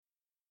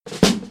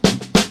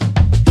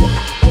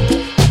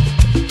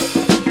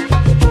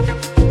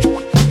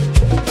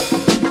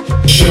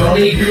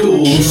Johnny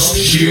Gould's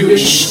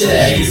Jewish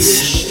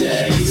State.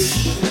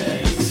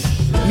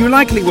 You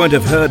likely won't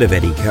have heard of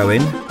Edy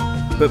Cohen,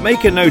 but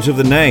make a note of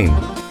the name,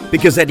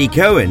 because Edy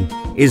Cohen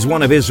is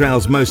one of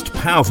Israel's most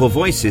powerful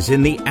voices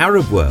in the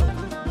Arab world.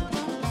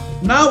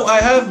 Now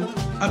I have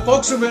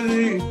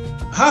approximately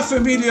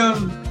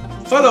 500,000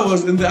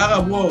 followers in the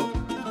Arab world,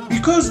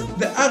 because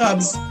the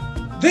Arabs,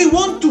 they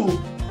want to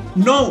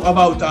know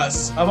about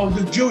us, about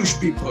the Jewish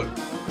people.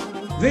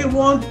 They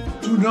want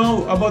to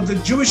know about the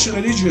Jewish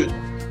religion.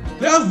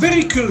 They are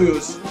very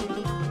curious.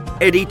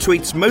 Edy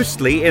tweets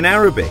mostly in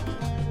Arabic,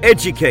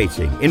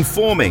 educating,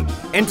 informing,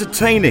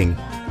 entertaining,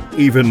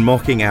 even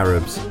mocking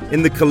Arabs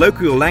in the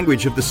colloquial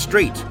language of the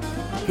street,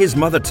 his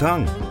mother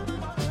tongue.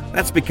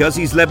 That's because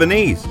he's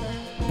Lebanese,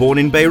 born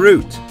in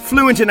Beirut,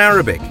 fluent in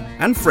Arabic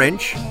and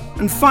French,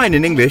 and fine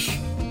in English.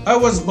 I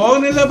was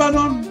born in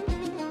Lebanon.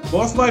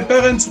 Both my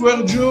parents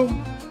were Jew.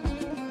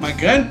 My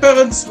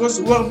grandparents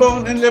were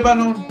born in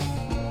Lebanon.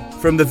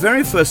 From the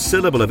very first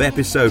syllable of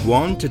episode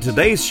 1 to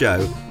today's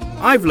show,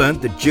 I've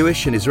learnt that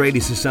Jewish and Israeli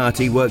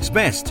society works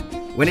best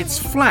when it's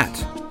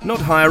flat,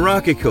 not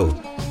hierarchical,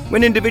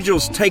 when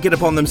individuals take it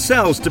upon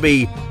themselves to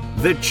be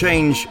the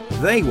change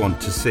they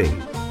want to see.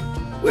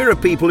 We're a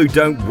people who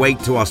don't wait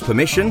to ask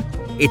permission.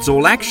 It's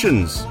all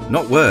actions,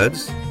 not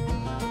words.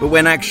 But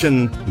when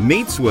action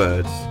meets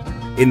words,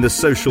 in the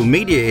social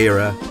media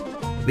era,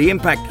 the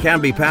impact can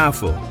be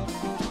powerful.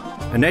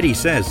 And Edy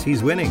says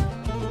he's winning.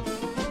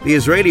 The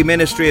Israeli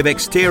Ministry of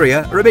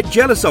Exterior are a bit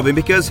jealous of him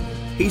because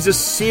he's a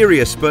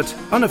serious but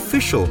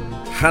unofficial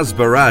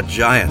Hasbara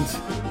giant.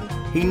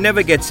 He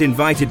never gets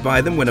invited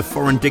by them when a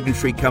foreign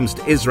dignitary comes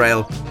to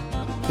Israel.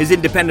 His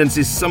independence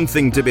is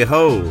something to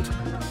behold.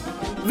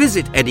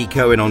 Visit Edy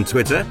Cohen on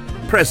Twitter,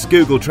 press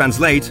Google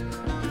Translate,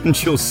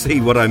 and you'll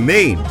see what I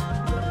mean.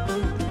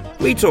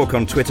 We talk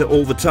on Twitter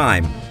all the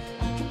time.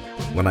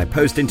 When I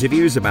post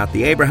interviews about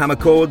the Abraham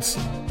Accords,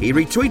 he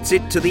retweets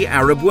it to the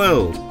Arab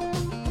world.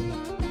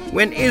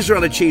 When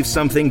Israel achieves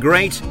something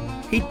great,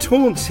 he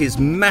taunts his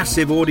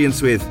massive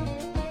audience with,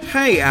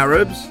 "Hey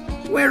Arabs,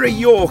 where are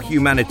your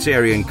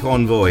humanitarian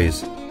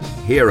convoys?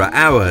 Here are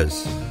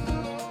ours."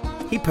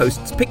 He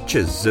posts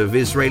pictures of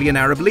Israeli and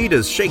Arab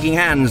leaders shaking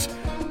hands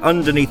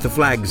underneath the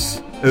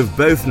flags of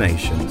both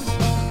nations.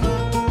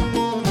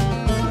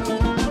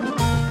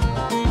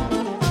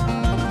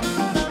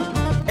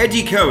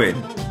 Edy Cohen,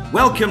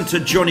 welcome to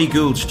Johnny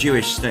Gould's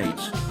Jewish State.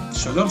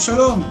 Shalom,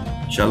 shalom.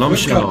 Shalom, Welcome.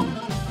 shalom.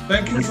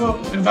 Thank you for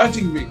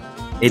inviting me,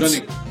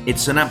 Johnny.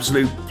 It's an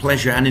absolute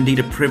pleasure and indeed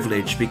a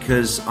privilege,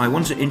 because I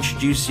want to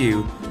introduce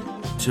you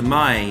to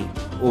my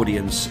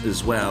audience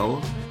as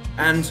well.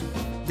 And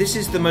this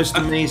is the most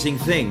amazing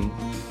thing.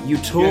 You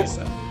talk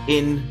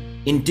in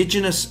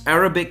indigenous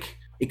Arabic,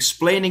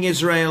 explaining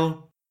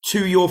Israel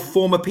to your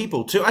former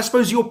people, to, I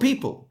suppose, your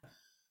people.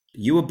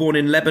 You were born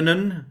in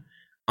Lebanon.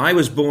 I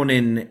was born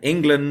in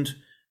England,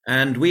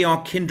 and we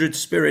are kindred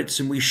spirits,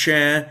 and we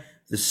share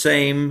the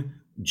same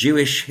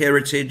Jewish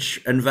heritage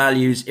and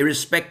values,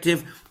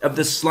 irrespective of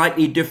the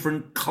slightly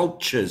different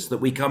cultures that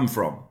we come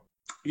from.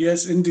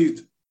 Yes,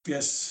 indeed.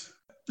 Yes.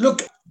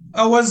 Look,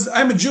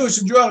 I'm a Jewish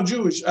and you are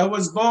Jewish. I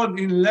was born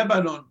in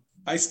Lebanon.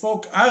 I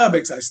spoke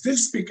Arabic. I still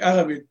speak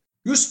Arabic.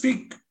 You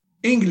speak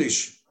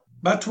English.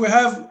 But we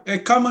have a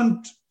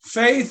common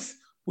faith.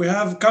 We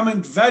have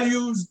common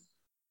values.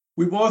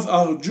 We both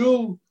are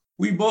Jew.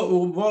 We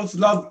both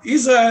love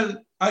Israel,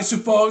 I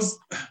suppose.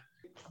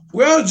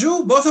 We are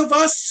Jew, both of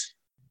us.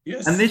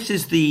 Yes. And this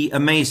is the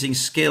amazing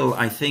skill,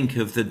 I think,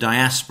 of the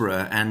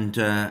diaspora. And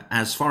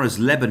as far as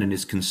Lebanon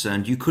is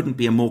concerned, you couldn't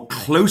be a more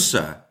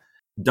closer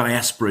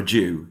diaspora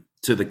Jew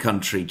to the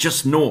country,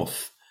 just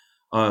north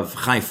of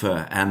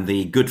Haifa and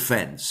the Good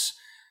Fence.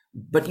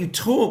 But you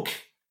talk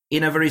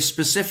in a very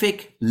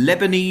specific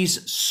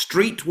Lebanese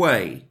street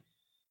way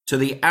to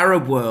the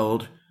Arab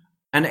world.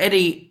 And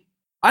Edy,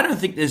 I don't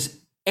think there's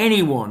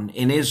anyone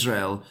in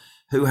Israel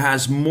who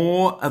has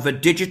more of a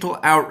digital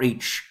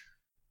outreach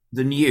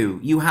than you.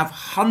 You have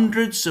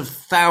hundreds of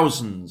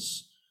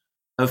thousands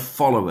of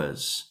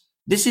followers.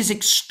 This is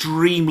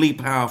extremely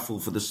powerful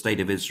for the state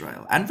of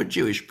Israel and for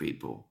Jewish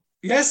people.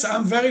 Yes,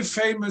 I'm very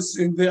famous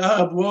in the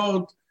Arab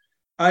world.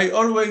 I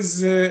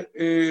always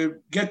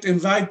get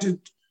invited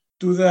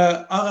to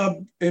the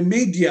Arab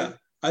media,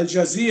 Al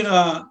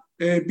Jazeera,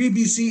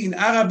 BBC in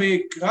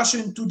Arabic,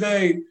 Russian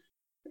Today.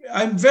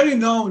 I'm very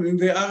known in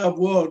the Arab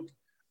world.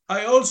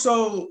 I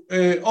also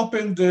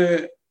opened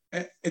a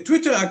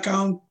Twitter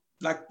account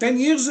like 10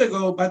 years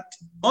ago, but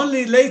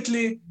only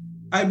lately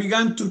I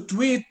began to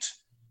tweet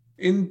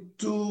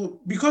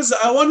because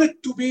I wanted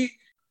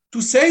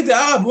to say the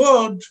Arab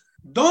world,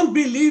 don't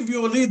believe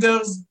your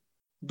leaders,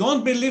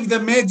 don't believe the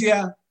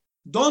media,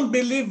 don't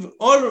believe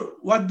all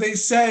what they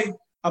say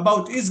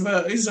about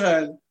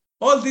Israel,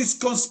 all this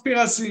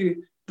conspiracy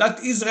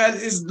that Israel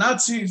is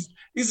Nazis,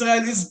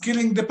 Israel is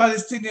killing the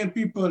Palestinian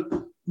people.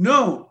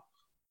 No,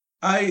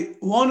 I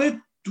wanted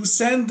to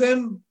send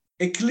them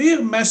a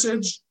clear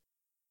message,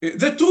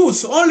 the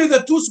truth, only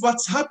the truth,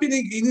 what's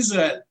happening in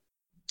Israel.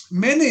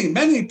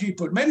 Many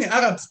people, many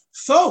Arabs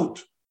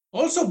thought,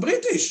 also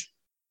British,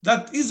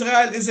 that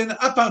Israel is an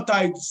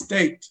apartheid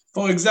state.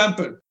 For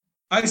example,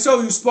 I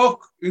saw you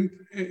spoke in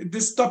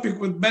this topic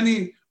with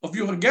many of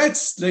your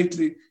guests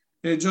lately,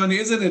 Johnny,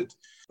 isn't it?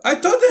 I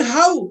told them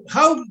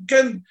how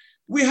can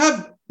we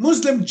have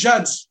Muslim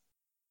judges,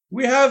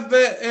 we have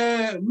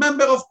a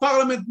member of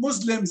parliament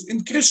Muslims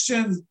and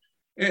Christians.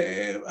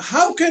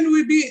 How can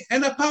we be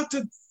an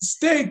apartheid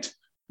state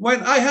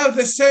when I have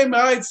the same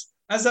rights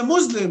as a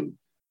Muslim,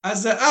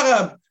 as an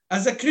Arab,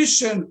 as a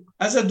Christian,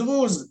 as a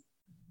Druze?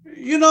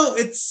 You know,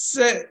 it's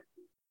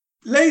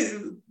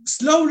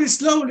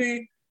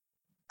slowly,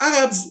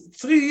 Arabs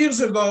 3 years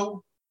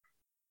ago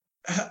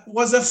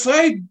was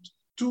afraid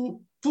to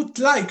put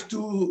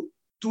to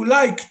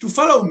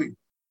follow me,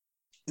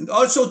 and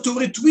also to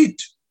retweet,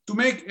 to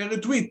make a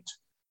retweet.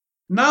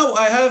 Now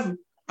I have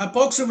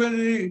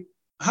approximately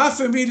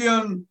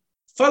 500,000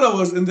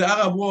 followers in the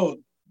Arab world,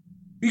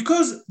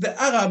 because the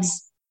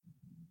Arabs,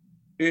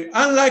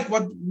 unlike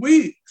what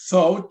we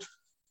thought,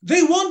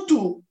 they want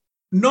to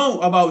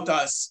know about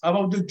us,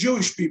 about the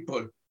Jewish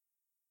people.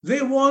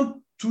 They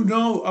want to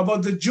know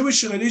about the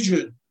Jewish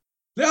religion.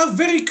 They are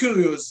very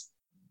curious,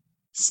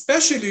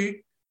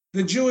 especially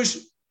the Jewish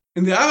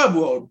in the Arab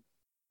world.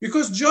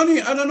 Because,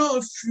 Johnny, I don't know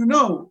if you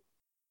know,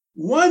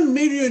 1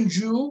 million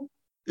Jews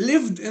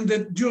lived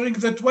during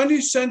the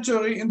 20th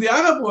century in the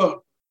Arab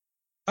world.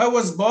 I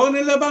was born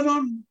in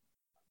Lebanon.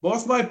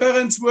 Both my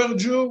parents were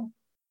Jew.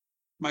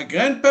 My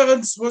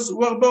grandparents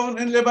were born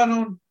in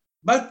Lebanon.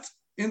 But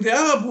in the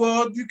Arab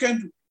world,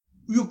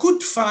 you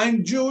could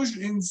find Jews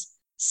in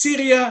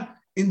Syria,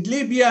 in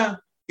Libya,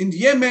 in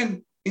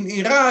Yemen, in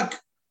Iraq,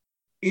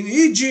 in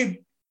Egypt,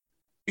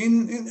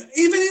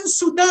 even in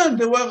Sudan,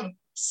 there were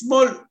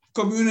small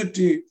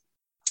community,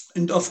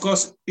 and of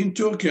course in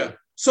Turkey.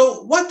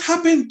 So what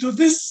happened to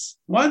this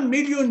 1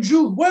 million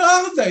Jews? Where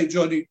are they,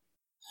 Johnny?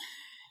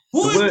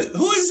 Who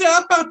is the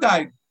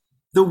apartheid?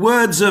 The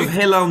words of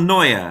Hillel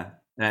Neuer,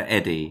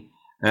 Edy,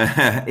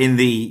 in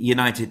the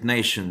United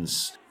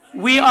Nations.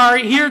 We are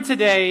here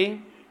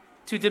today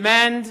to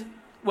demand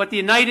what the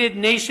United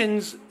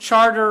Nations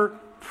Charter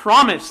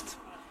promised.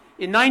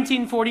 In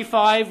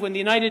 1945, when the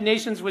United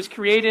Nations was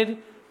created,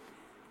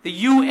 the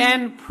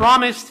UN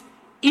promised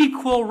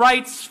equal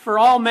rights for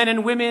all men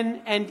and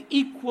women and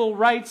equal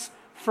rights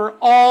for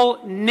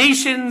all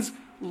nations,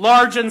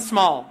 large and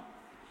small.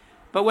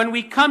 But when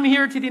we come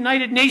here to the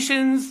United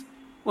Nations,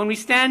 when we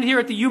stand here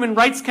at the Human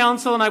Rights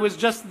Council, and I was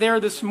just there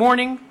this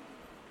morning,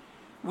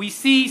 we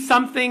see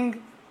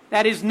something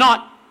that is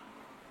not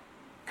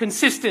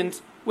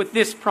consistent with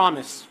this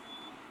promise.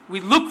 We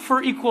look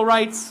for equal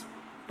rights,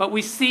 but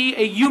we see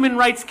a Human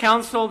Rights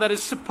Council that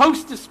is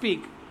supposed to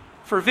speak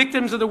for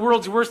victims of the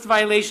world's worst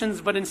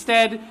violations, but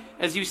instead,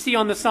 as you see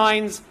on the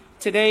signs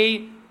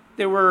today,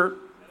 there were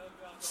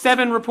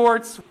 7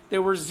 reports.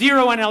 There were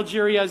 0 on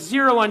Algeria,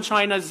 0 on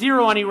China,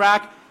 0 on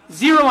Iraq,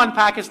 0 on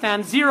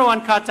Pakistan, 0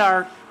 on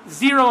Qatar,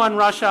 0 on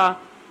Russia,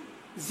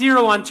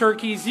 0 on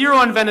Turkey, 0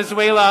 on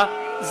Venezuela,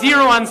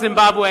 0 on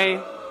Zimbabwe.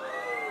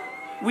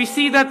 We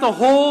see that the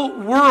whole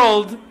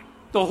world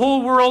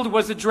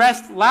was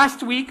addressed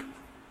last week,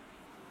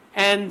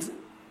 and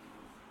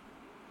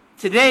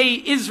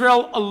today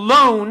Israel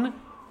alone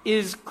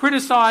is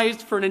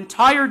criticized for an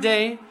entire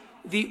day,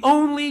 the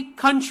only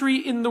country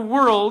in the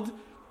world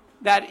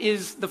that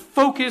is the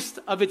focus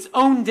of its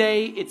own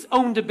day, its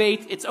own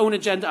debate, its own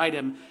agenda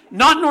item.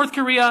 Not North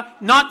Korea,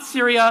 not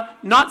Syria,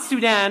 not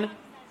Sudan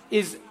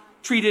is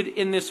treated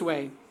in this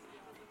way.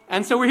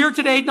 And so we're here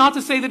today not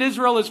to say that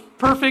Israel is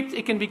perfect,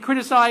 it can be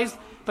criticized,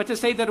 but to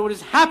say that what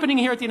is happening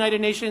here at the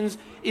United Nations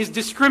is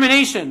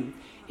discrimination.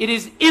 It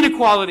is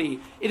inequality.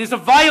 It is a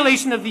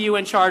violation of the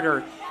UN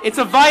Charter. It's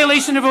a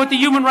violation of what the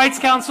Human Rights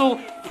Council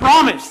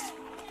promised.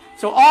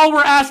 So all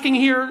we're asking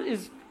here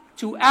is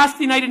to ask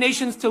the United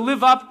Nations to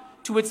live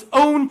up to its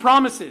own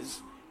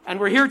promises. And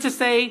we're here to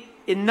say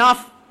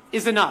enough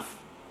is enough.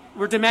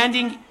 We're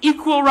demanding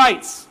equal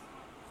rights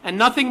and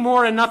nothing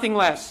more and nothing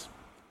less.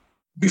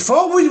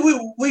 Before we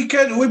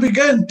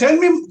begin, tell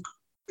me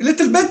a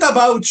little bit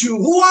about you.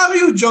 Who are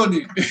you,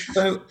 Johnny?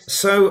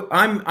 So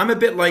I'm a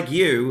bit like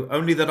you,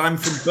 only that I'm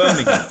from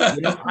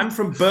Birmingham. I'm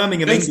from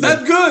Birmingham, It's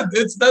England. not good.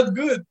 It's not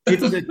good.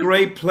 It's a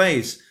great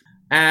place.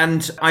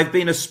 And I've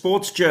been a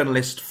sports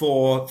journalist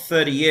for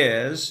 30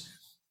 years.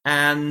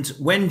 And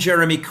when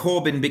Jeremy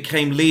Corbyn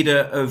became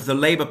leader of the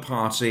Labour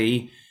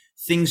Party,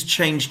 things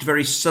changed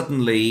very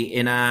suddenly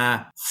in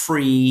our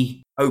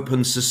free,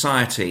 open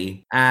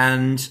society.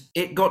 And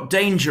it got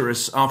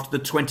dangerous after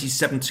the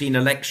 2017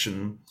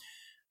 election.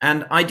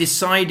 And I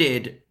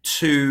decided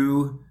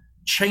to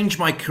change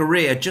my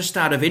career just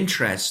out of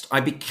interest. I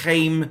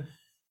became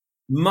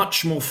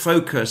much more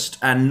focused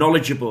and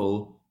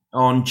knowledgeable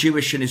on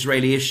Jewish and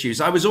Israeli issues.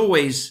 I was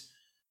always,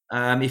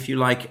 if you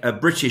like, a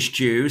British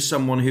Jew,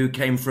 someone who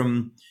came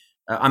from,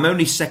 I'm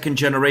only second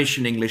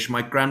generation English.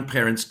 My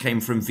grandparents came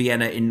from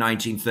Vienna in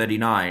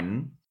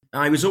 1939.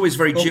 I was always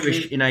very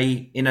Jewish in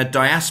a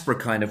diaspora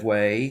kind of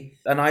way.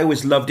 And I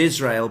always loved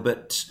Israel,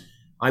 but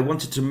I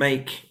wanted to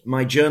make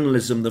my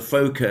journalism the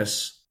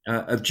focus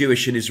of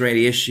Jewish and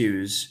Israeli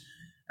issues.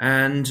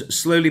 And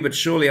slowly but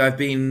surely, I've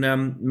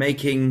been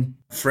making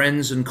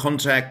friends and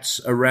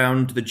contacts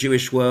around the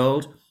Jewish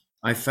world.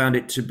 I found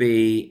it to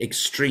be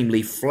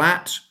extremely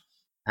flat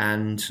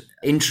and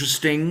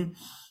interesting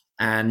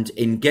and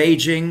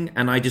engaging.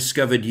 And I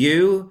discovered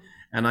you,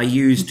 and I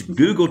used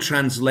Google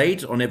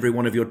Translate on every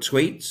one of your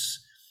tweets.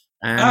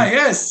 And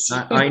yes.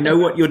 I know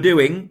what you're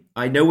doing.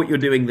 I know what you're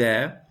doing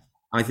there.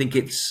 I think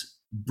it's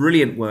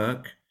brilliant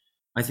work.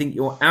 I think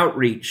your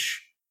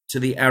outreach to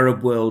the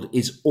Arab world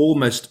is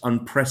almost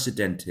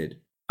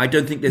unprecedented. I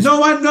don't think there's... No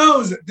one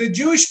knows. The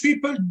Jewish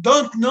people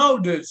don't know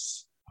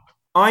this.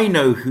 I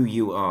know who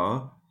you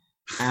are.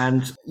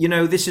 And, you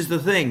know, this is the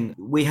thing.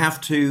 We have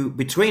to,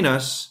 between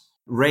us,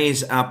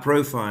 raise our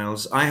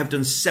profiles. I have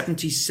done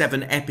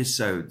 77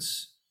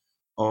 episodes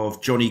of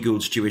Johnny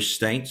Gould's Jewish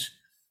State.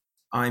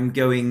 I'm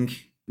going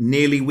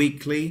nearly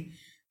weekly.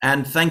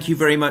 And thank you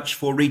very much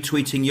for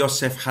retweeting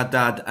Yosef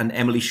Haddad and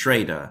Emily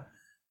Schrader.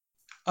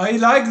 I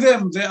like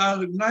them. They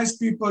are nice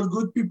people,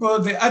 good people.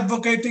 They're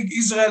advocating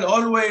Israel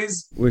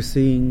always. We're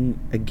seeing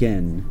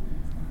again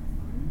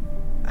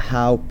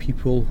how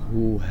people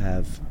who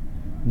have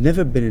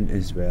never been in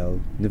Israel,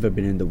 never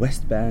been in the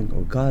West Bank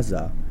or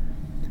Gaza,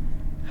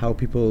 how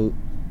people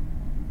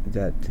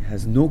that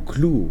has no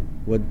clue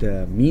what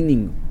the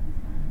meaning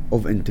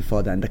of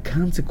Intifada and the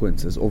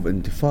consequences of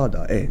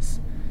Intifada is,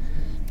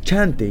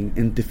 chanting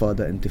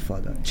Intifada,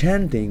 Intifada,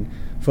 chanting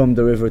from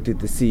the river to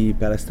the sea,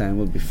 Palestine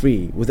will be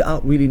free,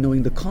 without really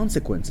knowing the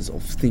consequences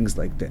of things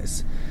like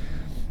this.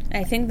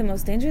 I think the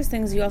most dangerous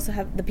thing is you also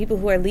have the people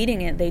who are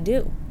leading it, they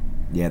do.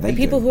 Yeah, they do.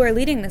 The people who are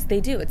leading this, they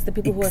do. It's the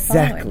people who are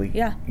following.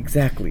 Yeah,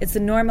 exactly. It's the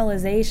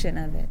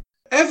normalization of it.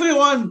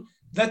 Everyone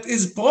that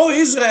is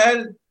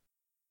pro-Israel,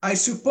 I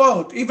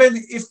support, even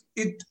if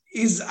it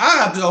is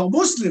Arabs or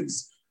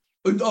Muslims.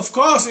 And of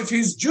course, if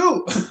he's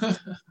Jew.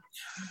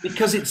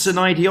 Because it's an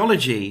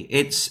ideology.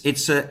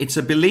 It's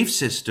a belief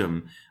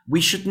system.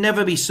 We should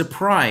never be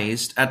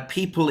surprised at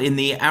people in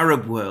the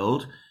Arab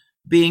world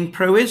being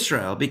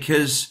pro-Israel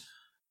because,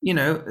 you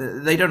know,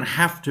 they don't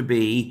have to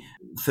be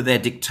for their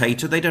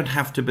dictator. They don't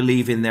have to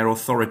believe in their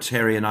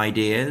authoritarian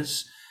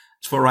ideas.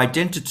 It's for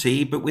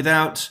identity, but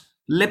without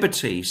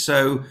liberty.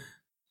 So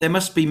there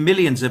must be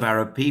millions of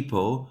Arab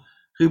people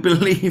who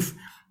believe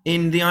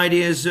in the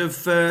ideas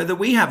of that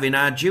we have in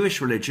our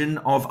Jewish religion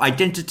of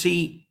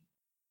identity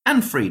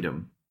and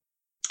freedom.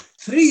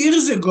 3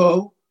 years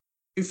ago,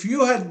 if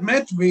you had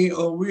met me,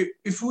 or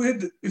if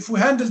we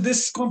handled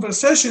this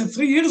conversation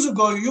 3 years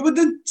ago, you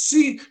wouldn't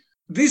see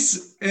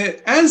these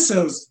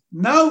answers.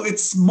 Now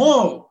it's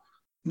more.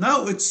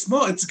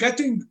 It's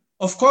getting,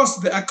 of course,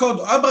 the Accord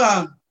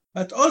Abraham,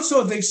 but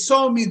also they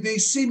saw me, they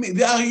see me,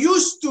 they are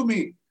used to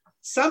me.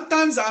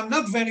 Sometimes I'm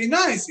not very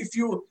nice if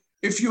you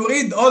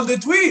read all the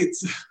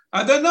tweets.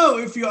 I don't know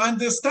if you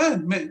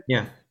understand me.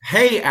 Yeah.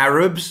 Hey,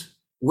 Arabs.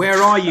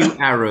 Where are you,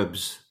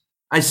 Arabs?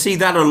 I see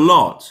that a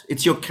lot.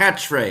 It's your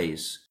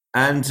catchphrase.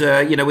 And,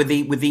 you know, with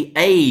the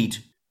aid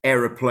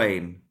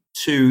aeroplane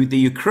to the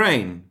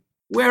Ukraine,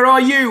 where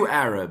are you,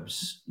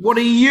 Arabs? What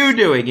are you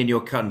doing in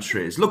your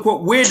countries? Look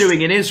what we're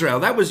doing in Israel.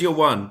 That was your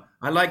one.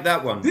 I like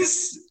that one.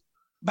 This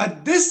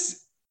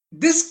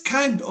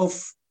kind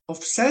of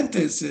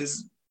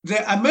sentences,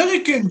 the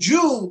American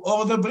Jew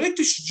or the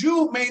British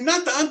Jew may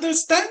not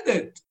understand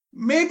it.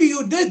 Maybe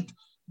you did,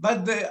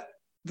 but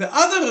the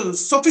other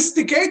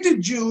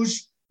sophisticated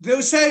Jews,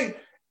 they'll say,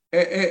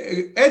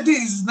 Edy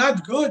is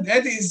not good,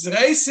 Edy is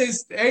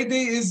racist,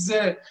 Edy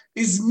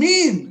is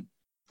mean.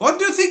 What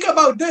do you think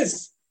about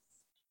this?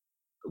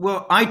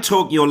 Well, I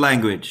talk your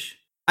language.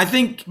 I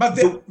think... But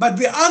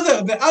the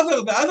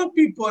other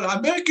people,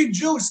 American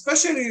Jews,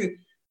 especially,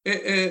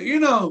 you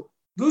know,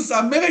 those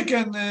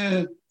American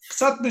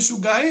קצת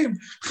משוגעים,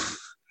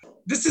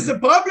 this is a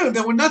problem.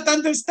 They will not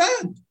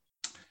understand.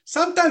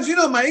 Sometimes, you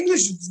know, my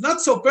English is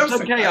not so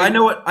perfect. It's okay. I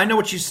know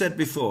what you said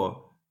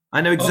before. I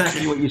know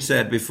exactly what you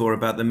said before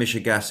about the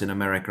Michigas in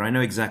America. I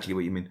know exactly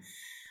what you mean.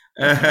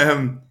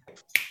 And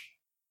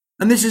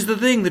this is the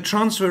thing, the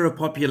transfer of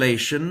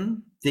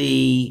population,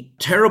 the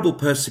terrible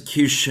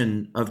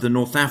persecution of the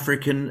North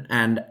African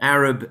and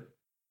Arab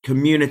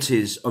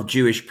communities of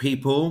Jewish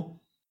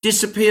people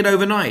disappeared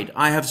overnight.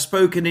 I have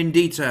spoken in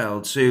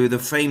detail to the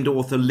famed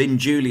author Lynn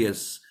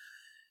Julius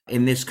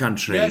in this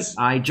country. Yes,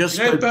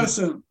 great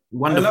person.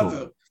 Wonderful. I love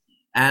her.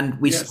 And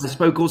I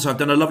spoke also, I've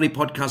done a lovely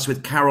podcast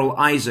with Carol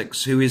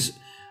Isaacs, who is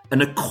an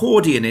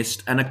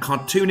accordionist and a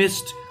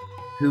cartoonist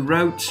who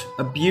wrote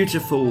a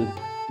beautiful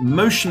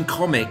motion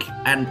comic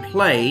and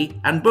play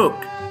and book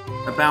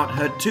about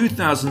her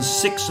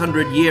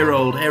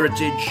 2,600-year-old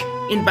heritage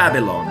in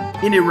Babylon,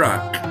 in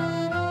Iraq.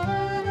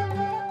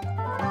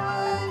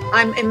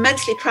 I'm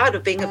immensely proud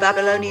of being a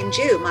Babylonian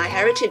Jew. My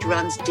heritage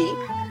runs deep,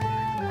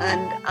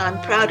 and I'm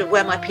proud of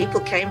where my people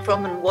came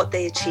from and what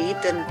they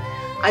achieved. And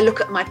I look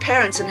at my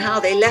parents and how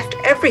they left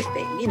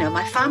everything. You know,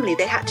 my family,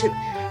 they had to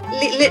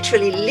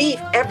literally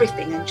leave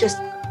everything and just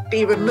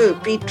be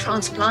removed, be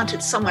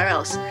transplanted somewhere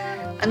else.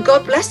 And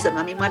God bless them.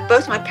 I mean,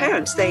 both my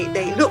parents,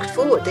 they looked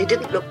forward. They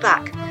didn't look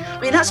back. I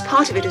mean, that's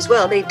part of it as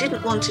well. They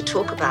didn't want to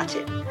talk about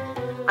it.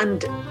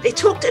 And they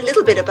talked a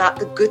little bit about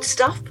the good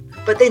stuff,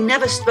 but they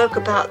never spoke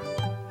about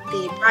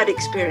the bad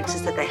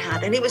experiences that they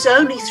had. And it was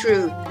only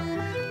through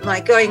my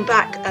going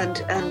back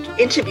and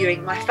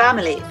interviewing my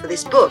family for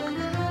this book,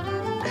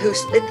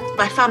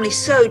 my family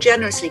so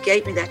generously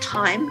gave me their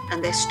time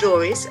and their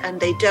stories, and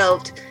they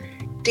delved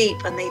deep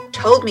and they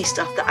told me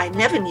stuff that I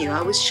never knew.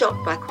 I was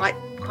shocked by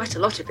quite a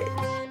lot of it.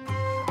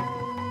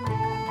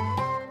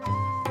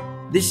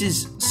 This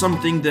is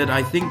something that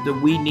I think that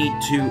we need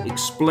to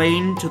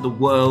explain to the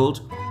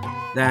world,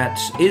 that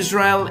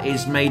Israel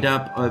is made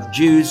up of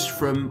Jews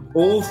from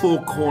all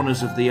four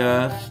corners of the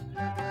earth.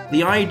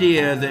 The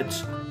idea that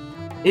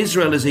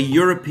Israel is a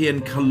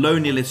European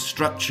colonialist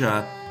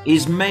structure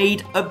is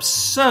made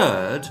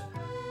absurd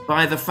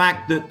by the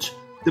fact that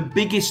the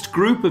biggest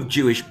group of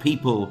Jewish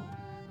people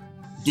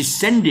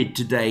descended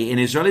today in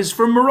Israel is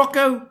from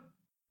Morocco.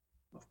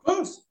 Of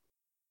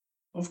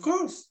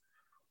course.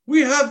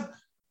 We have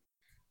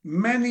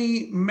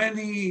many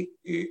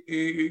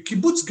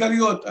kibbutz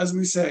galiot, as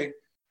we say.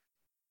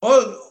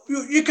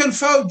 You can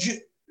find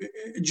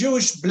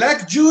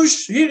black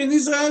Jewish here in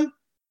Israel.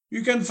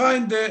 You can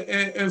find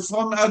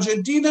from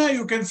Argentina.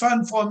 You can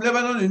find from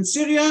Lebanon and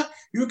Syria.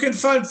 You can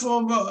find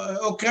from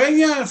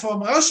Ukraine,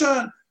 from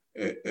Russia,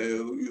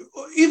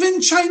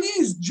 even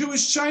Chinese,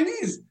 Jewish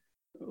Chinese,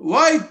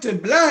 white,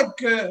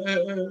 black,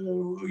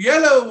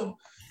 yellow.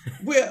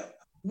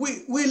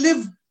 We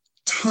live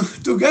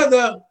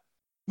together.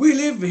 We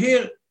live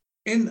here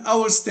in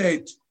our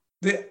state.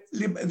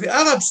 The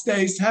Arab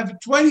states have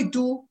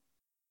 22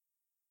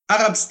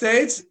 Arab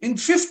states and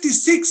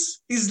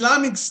 56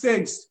 Islamic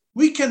states.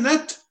 We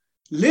cannot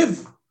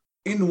live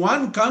in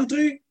one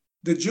country,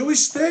 the Jewish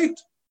state.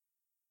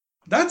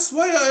 That's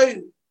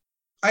why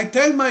I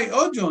tell my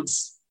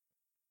audience,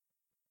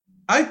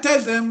 I tell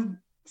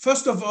them,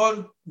 first of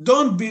all,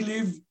 don't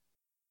believe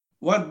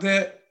what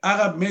the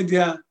Arab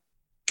media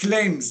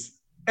claims.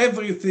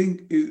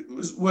 Everything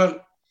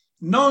were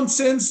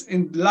nonsense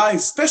and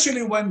lies,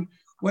 especially when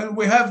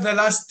we have the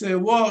last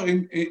war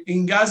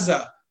in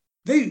Gaza.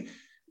 The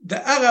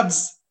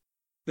Arabs,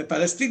 the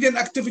Palestinian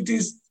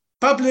activities,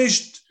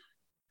 published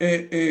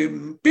a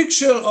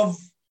picture of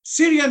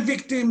Syrian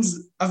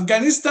victims,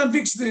 Afghanistan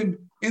victims,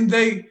 and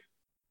they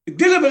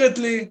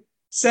deliberately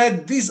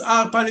said these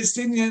are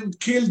Palestinians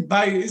killed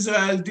by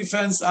Israel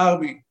Defense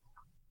Army.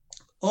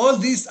 All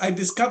this I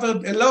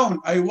discovered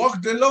alone. I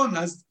worked alone.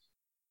 As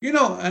you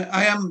know,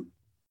 I am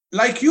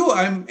like you.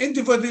 I'm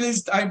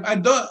individualist. I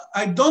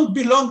don't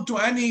belong to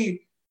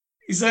any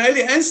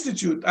Israeli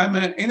institute. I'm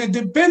an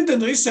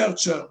independent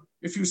researcher,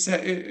 if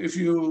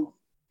you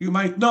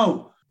might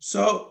know.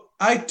 So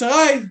I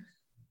tried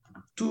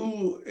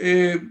to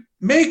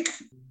make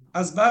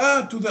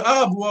asbara to the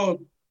Arab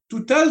world,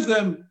 to tell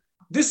them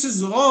this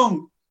is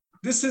wrong,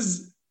 this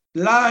is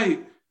lie.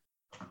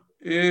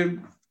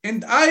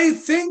 And I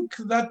think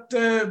that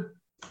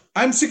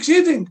I'm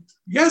succeeding.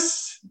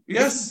 Yes.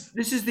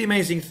 This is the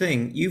amazing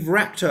thing. You've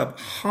racked up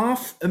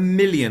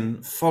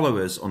 500,000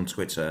 followers on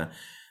Twitter,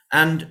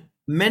 and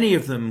many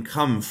of them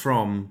come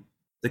from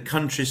the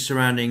countries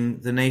surrounding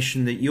the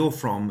nation that you're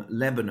from,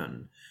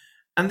 Lebanon.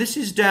 And this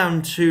is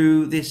down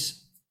to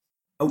this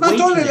awakening.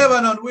 Not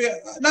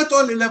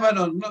only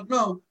Lebanon,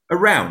 no.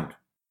 Around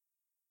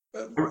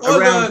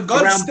the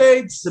Gulf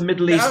states, the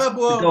Middle East, the Arab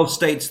world. The Gulf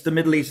states, the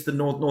Middle East, the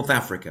North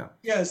Africa.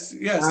 Yes.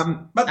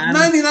 But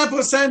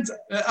 99%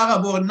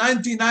 Arab world,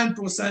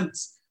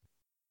 99%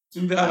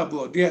 in the Arab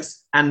world,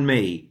 yes. And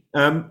me.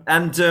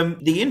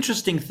 The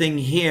interesting thing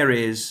here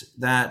is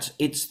that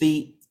it's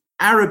the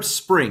Arab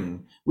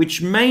Spring,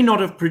 which may not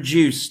have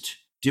produced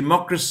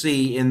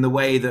democracy in the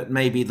way that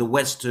maybe the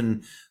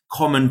Western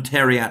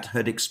commentariat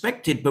had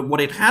expected, but what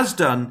it has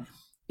done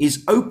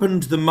is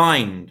opened the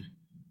mind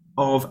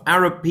of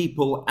Arab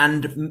people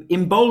and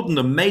emboldened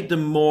them, made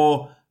them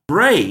more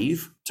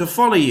brave to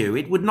follow you.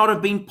 It would not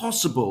have been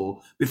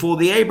possible before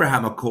the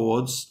Abraham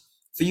Accords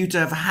for you to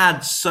have had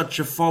such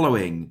a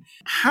following.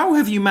 How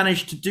have you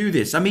managed to do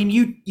this? I mean,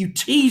 you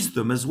teased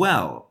them as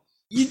well.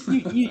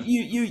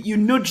 You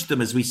nudged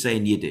them, as we say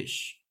in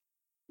Yiddish.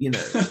 You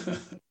know.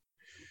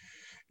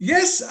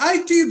 Yes,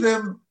 I tease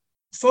them.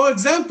 For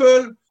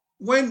example,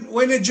 when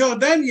a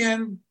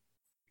Jordanian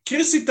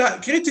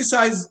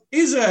criticized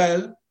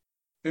Israel,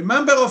 a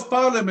member of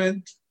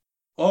parliament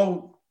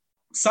or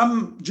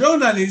some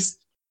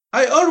journalist,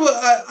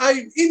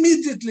 I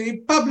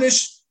immediately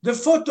published the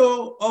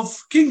photo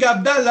of King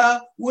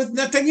Abdullah with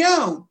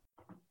Netanyahu.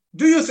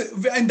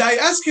 And I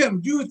asked him,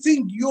 do you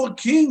think your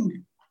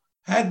king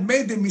had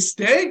made a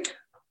mistake?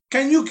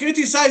 Can you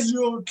criticize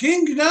your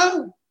king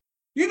now?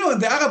 You know, in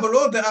the Arab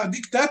world, there are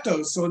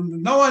dictators, so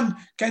no one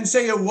can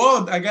say a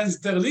word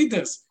against their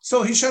leaders.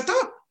 So he shut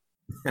up.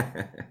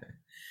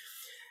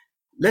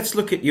 Let's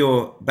look at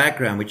your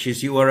background, which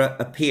is you are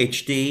a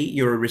PhD,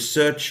 you're a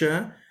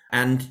researcher,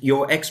 and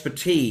your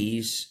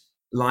expertise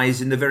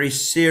lies in the very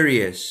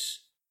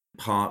serious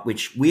part,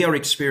 which we are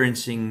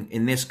experiencing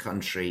in this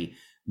country,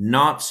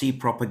 Nazi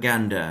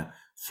propaganda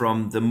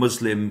from the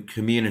Muslim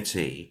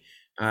community.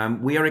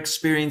 We are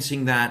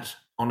experiencing that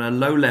on a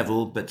low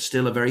level, but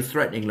still a very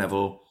threatening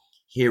level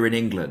here in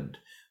England.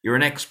 You're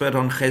an expert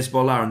on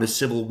Hezbollah and the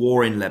civil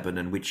war in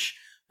Lebanon, which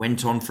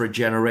went on for a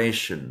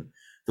generation.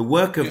 The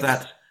work of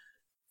that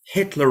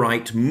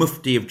Hitlerite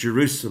Mufti of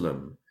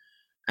Jerusalem,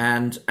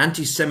 and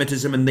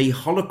anti-Semitism and the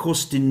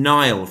Holocaust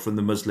denial from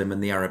the Muslim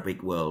and the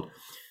Arabic world.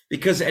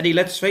 Because, Edy,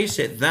 let's face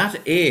it,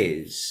 that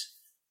is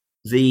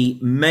the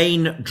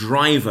main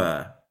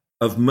driver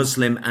of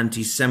Muslim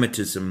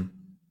anti-Semitism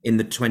in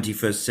the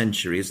 21st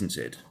century, isn't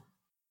it?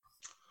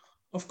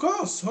 Of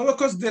course,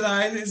 Holocaust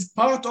denial is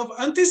part of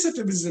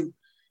anti-Semitism.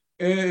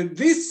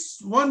 This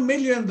 1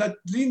 million that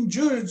Lean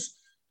Jews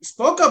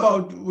spoke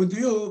about with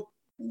you,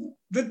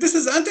 that this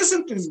is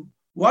anti-Semitism.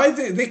 Why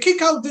they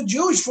kick out the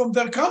Jews from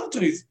their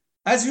countries?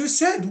 As you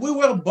said, we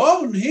were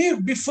born here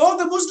before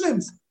the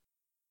Muslims.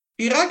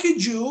 Iraqi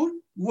Jews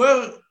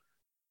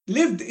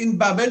lived in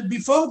Babel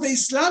before the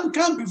Islam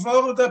came,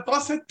 before the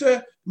Prophet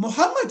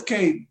Muhammad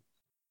came,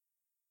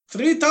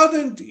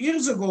 3,000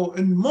 years ago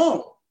and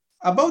more.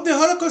 About the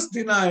Holocaust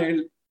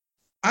denial,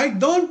 I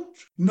don't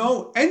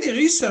know any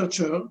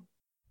researcher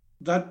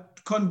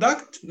that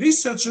conduct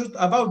research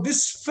about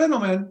this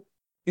phenomenon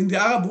in the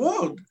Arab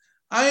world.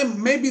 I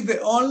am maybe the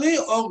only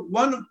or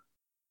one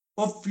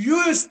of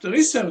fewest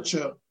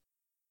researcher,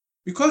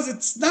 because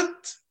it's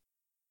not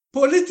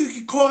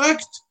politically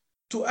correct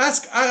to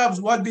ask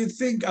Arabs what they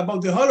think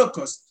about the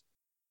Holocaust.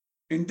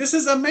 And this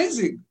is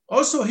amazing.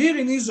 Also here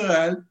in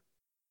Israel,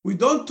 we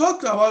don't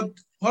talk about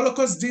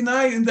Holocaust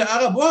denial in the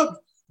Arab world.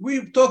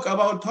 We talk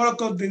about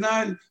Holocaust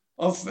denial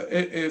of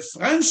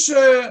French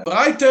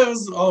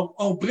writers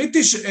or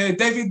British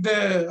David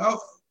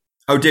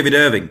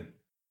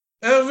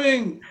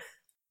Irving.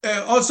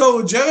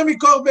 Also Jeremy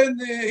Corbyn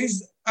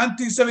is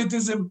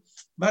anti-Semitism,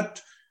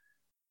 but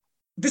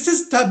this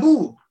is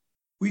taboo.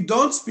 We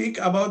don't speak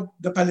about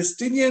the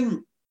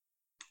Palestinian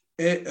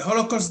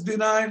Holocaust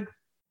denial.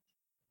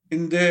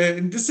 And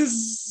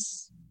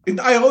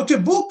I wrote a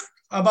book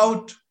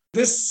about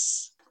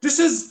this. This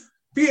is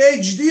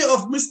PhD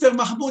of Mr.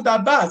 Mahmoud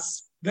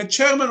Abbas, the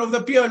chairman of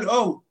the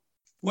PLO.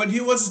 When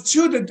he was a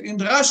student in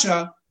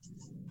Russia,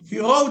 he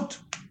wrote,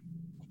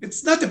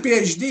 it's not a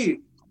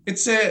PhD,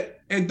 it's a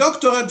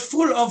doctorate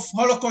full of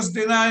Holocaust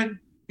denial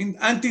in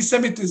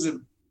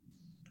anti-Semitism.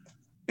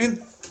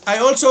 And I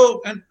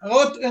also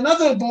wrote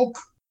another book.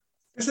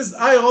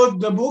 I wrote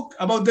the book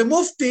about the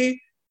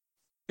Mufti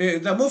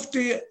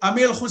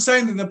Amir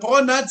Hussein, the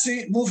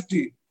pro-Nazi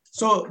Mufti.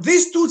 So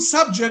these two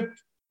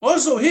subjects,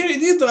 also here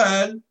in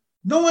Israel,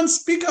 no one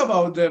speak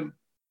about them.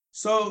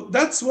 So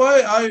that's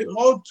why I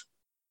wrote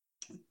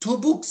two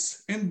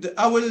books, and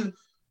I will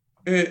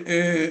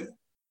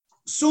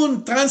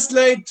soon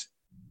translate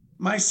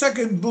my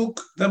second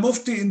book, The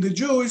Mufti and the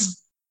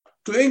Jews,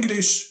 to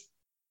English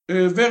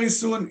very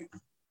soon,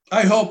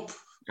 I hope.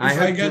 I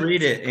hope to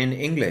read it in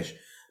English.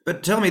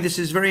 But tell me, this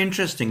is very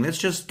interesting. Let's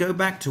just go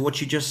back to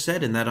what you just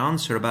said in that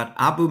answer about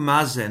Abu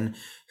Mazen,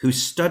 who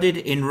studied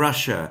in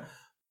Russia,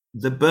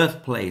 the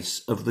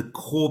birthplace of the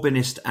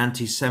Corbynist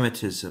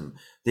anti-Semitism,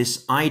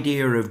 this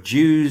idea of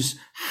Jews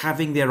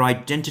having their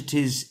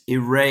identities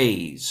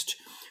erased.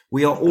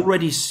 We are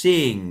already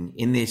seeing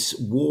in this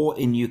war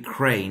in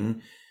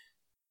Ukraine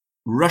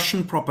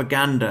Russian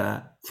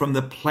propaganda from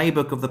the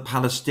playbook of the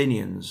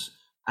Palestinians,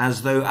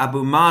 as though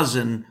Abu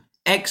Mazen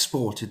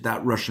exported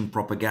that Russian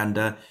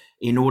propaganda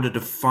in order to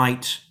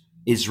fight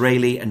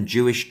Israeli and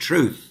Jewish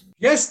truth.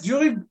 Yes,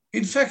 during the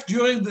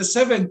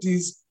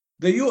 70s,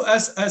 the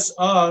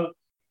USSR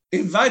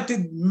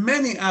invited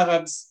many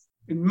Arabs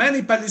and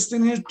many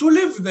Palestinians to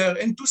live there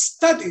and to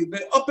study.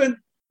 They opened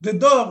the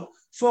door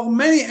for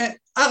many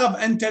Arab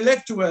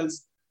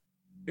intellectuals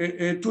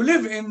to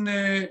live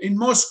in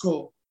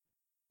Moscow.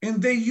 And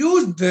they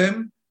used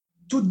them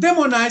to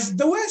demonize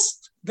the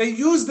West. They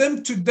used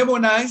them to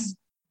demonize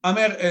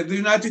the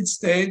United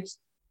States,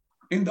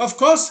 and of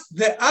course,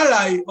 the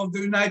ally of the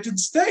United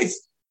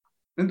States,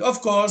 and of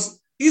course,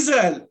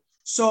 Israel.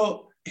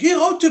 So he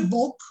wrote a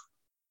book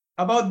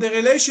about the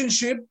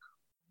relationship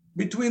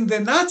between the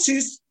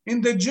Nazis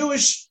and the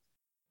Jewish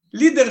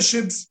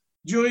leaderships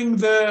during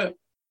the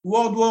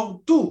World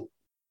War II.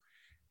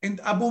 And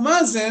Abu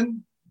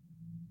Mazen,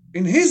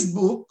 in his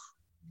book,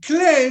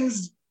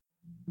 claims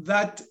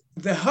that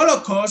the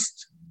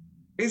Holocaust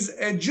is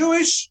a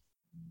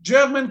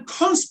Jewish-German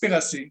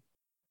conspiracy.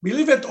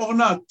 Believe it or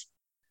not,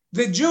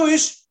 the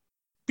Jewish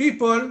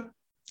people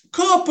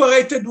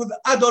cooperated with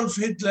Adolf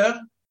Hitler,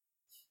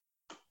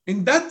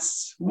 and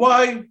that's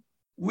why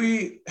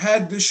we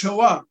had the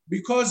Shoah,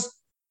 because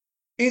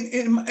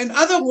in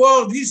other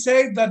words, he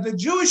said that the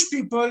Jewish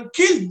people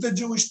killed the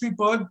Jewish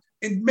people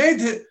and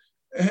made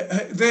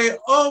their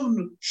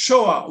own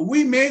Shoah.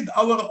 We made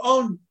our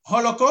own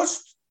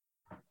Holocaust.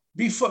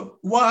 Before.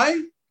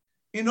 Why?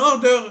 In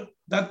order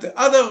that the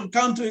other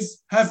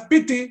countries have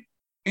pity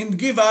and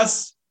give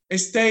us a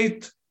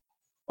state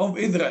of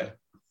Israel.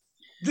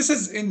 This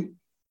is in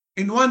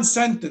one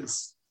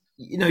sentence.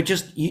 You know,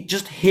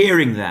 just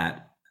hearing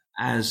that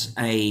as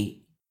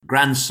a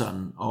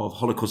grandson of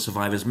Holocaust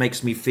survivors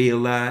makes me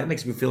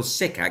feel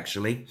sick,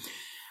 actually.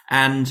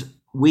 And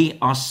we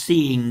are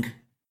seeing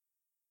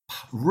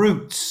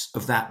roots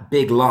of that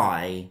big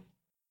lie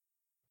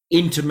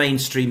into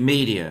mainstream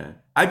media.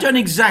 I don't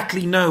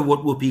exactly know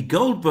what Whoopi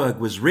Goldberg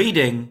was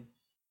reading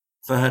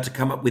for her to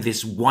come up with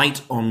this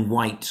white on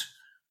white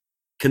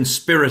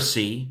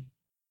conspiracy,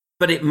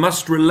 but it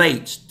must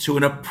relate to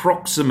an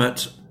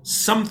approximate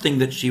something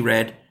that she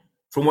read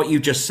from what you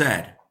just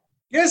said.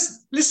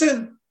 Yes,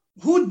 listen,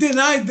 who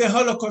denied the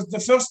Holocaust? The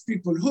first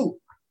people, who?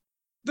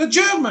 The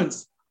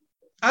Germans.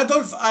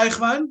 Adolf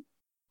Eichmann,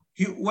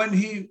 when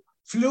he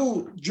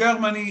flew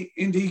Germany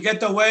and he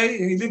got away,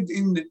 he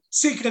lived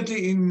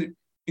secretly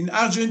in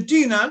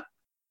Argentina,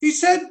 he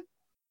said,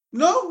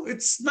 no,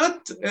 it's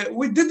not,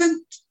 we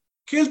didn't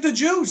kill the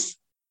Jews.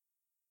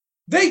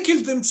 They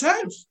killed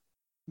themselves.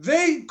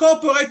 They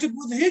cooperated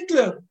with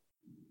Hitler.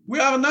 We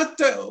are not,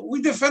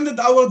 we defended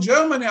our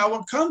Germany,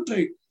 our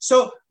country.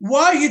 So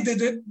why he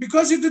did it?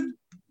 Because he didn't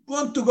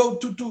want to go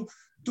to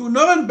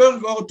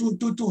Nuremberg or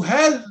to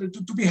hell,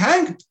 to be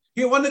hanged.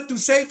 He wanted to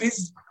save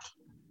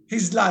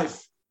his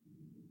life.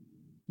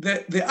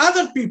 The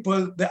other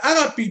people, the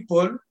Arab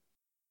people,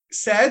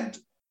 said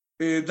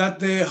that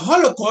the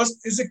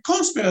Holocaust is a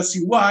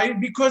conspiracy. Why?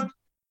 Because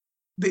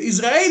the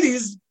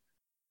Israelis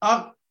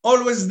are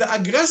always the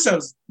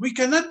aggressors. We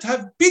cannot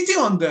have pity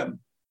on them.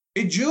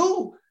 A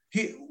Jew,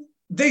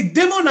 they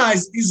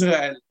demonize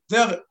Israel.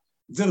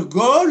 Their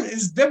goal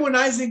is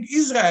demonizing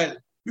Israel.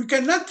 You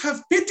cannot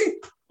have pity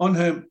on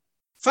him.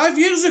 5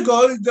 years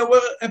ago, there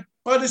were a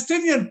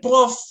Palestinian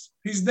prof,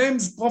 his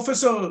name's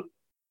Professor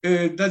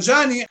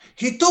Dajani.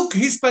 He took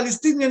his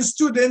Palestinian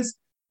students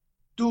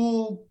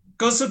to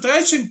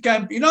concentration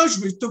camp in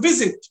Auschwitz to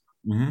visit.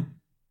 Mm-hmm.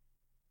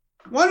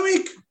 1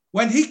 week,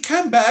 when he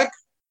came back,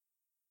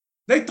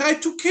 they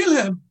tried to kill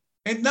him.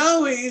 And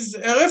now he is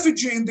a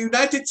refugee in the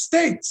United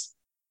States.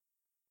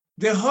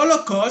 The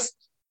Holocaust,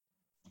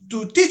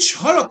 to teach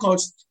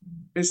Holocaust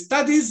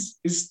studies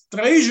is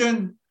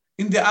treason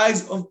in the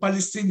eyes of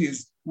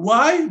Palestinians.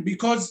 Why?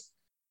 Because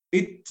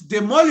it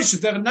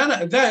demolished their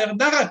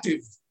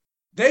narrative.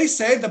 They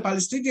say, the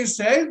Palestinians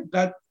say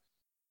that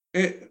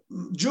a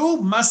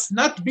Jew must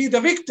not be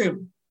the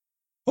victim.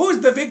 Who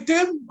is the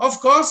victim? Of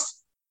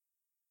course,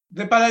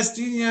 the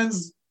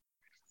Palestinians.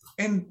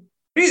 And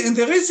in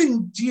the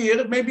recent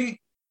year, maybe,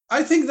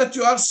 I think that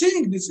you are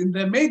seeing this in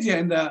the media,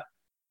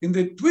 in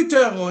the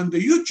Twitter or in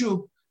the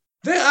YouTube,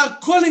 they are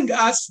calling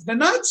us the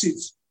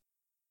Nazis.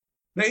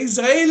 The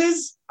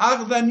Israelis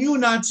are the new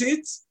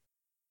Nazis.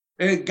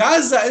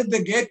 Gaza is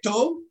the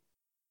ghetto.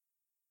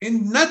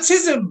 In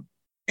Nazism,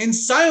 in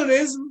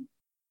Zionism,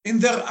 in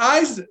their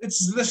eyes,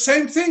 it's the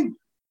same thing.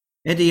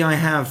 Edy, I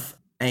have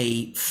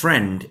a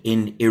friend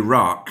in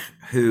Iraq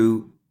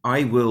who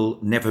I will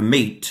never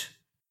meet,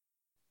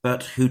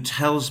 but who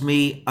tells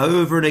me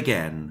over and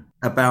again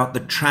about the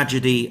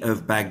tragedy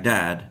of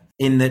Baghdad,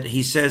 in that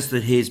he says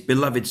that his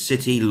beloved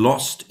city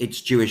lost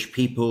its Jewish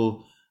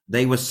people.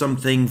 They were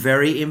something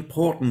very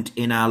important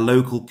in our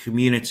local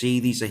community.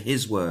 These are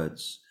his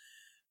words.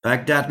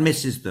 Baghdad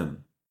misses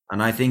them.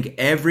 And I think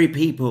every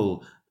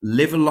people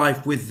live a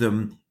life with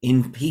them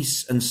in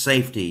peace and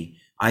safety.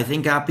 I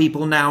think our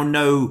people now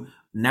know,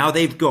 now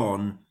they've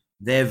gone,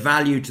 their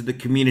value to the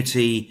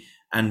community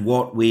and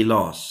what we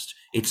lost.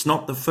 It's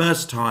not the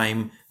first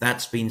time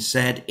that's been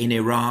said in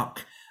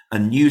Iraq. A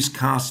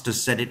newscaster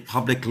said it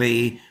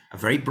publicly, a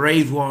very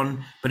brave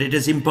one, but it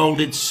has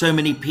emboldened so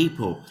many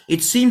people.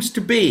 It seems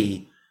to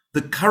be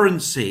the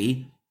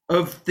currency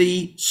of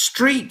the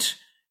street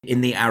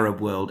in the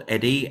Arab world,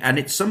 Edy, and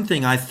it's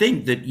something I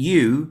think that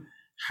you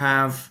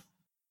have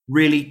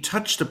really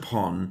touched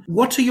upon.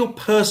 What are your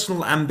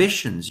personal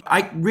ambitions?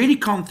 I really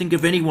can't think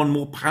of anyone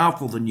more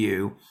powerful than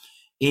you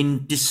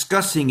in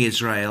discussing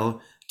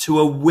Israel to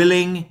a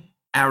willing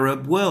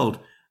Arab world.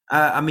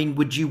 I mean,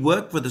 would you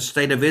work for the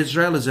state of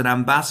Israel as an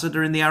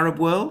ambassador in the Arab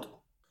world?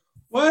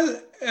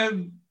 Well,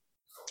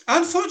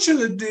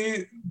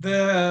 unfortunately,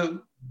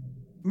 the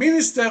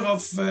minister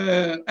of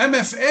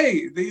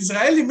MFA, the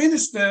Israeli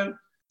minister,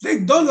 they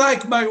don't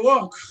like my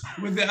work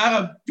with the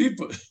Arab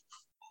people.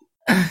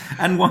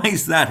 And why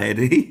is that,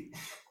 Edy?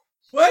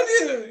 Well,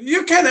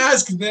 you can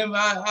ask them.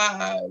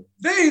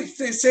 They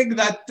think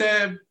that,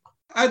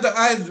 I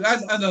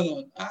don't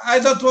know. I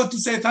don't want to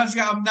say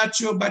something, I'm not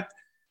sure, but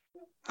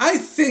I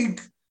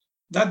think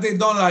that they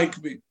don't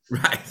like me.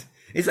 Right.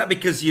 Is that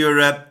because you're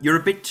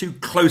a bit too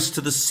close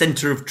to the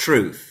center of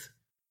truth?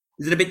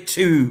 Is it a bit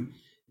too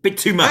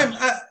much?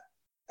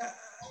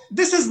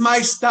 This is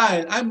my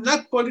style. I'm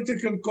not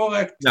politically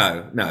correct.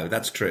 No,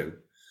 that's true.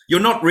 You're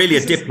not really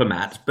a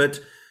diplomat, but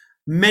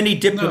many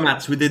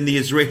diplomats within the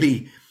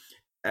Israeli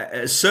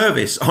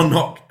service are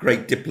not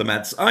great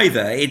diplomats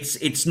either.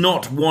 It's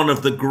not one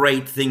of the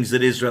great things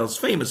that Israel's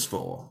famous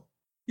for.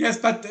 Yes,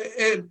 but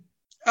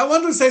I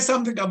want to say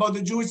something about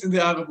the Jews in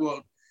the Arab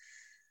world.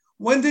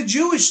 When the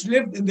Jewish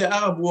lived in the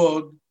Arab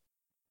world,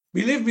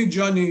 believe me,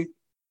 Johnny,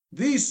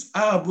 this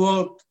Arab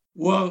world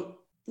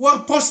were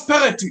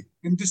prosperity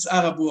in this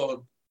Arab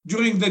world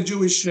during the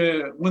Jewish,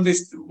 when there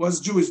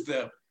was Jewish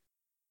there.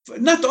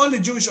 Not only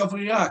Jewish of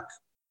Iraq,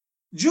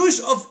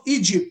 Jewish of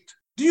Egypt.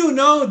 Do you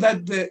know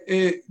that the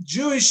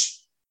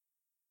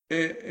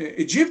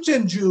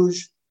Egyptian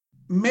Jews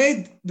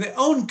made their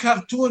own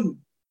cartoon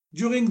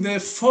during the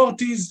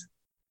 40s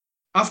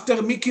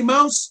after Mickey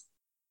Mouse?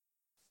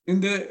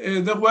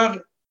 There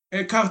were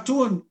a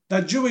cartoon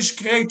that Jewish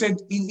created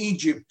in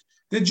Egypt.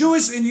 The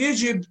Jews in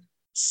Egypt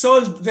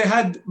they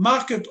had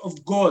market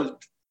of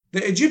gold.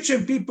 The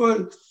Egyptian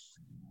people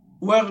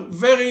were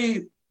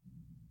very,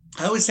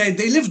 I would say,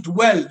 they lived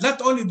well,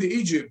 not only the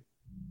Egypt.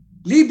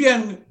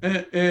 Libyan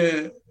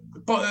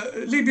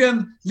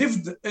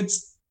lived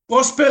its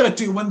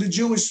prosperity when the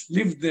Jewish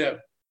lived there.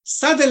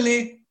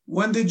 Suddenly,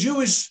 when the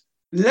Jewish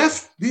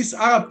left these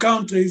Arab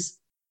countries,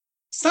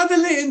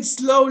 suddenly and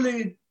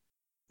slowly,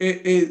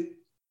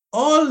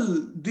 all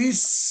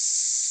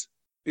these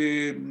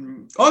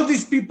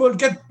people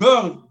get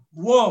burned,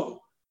 war.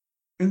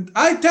 And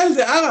I tell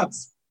the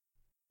Arabs,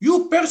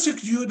 you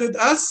persecuted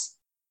us,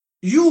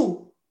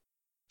 you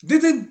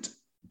didn't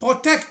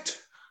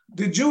protect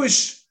the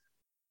Jewish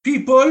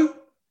people,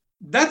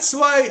 that's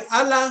why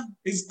Allah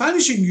is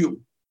punishing you.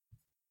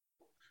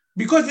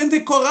 Because in the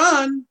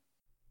Quran,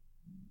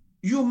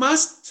 you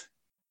must,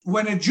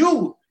 when a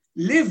Jew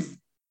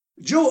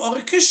or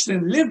a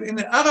Christian live in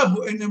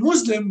a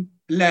Muslim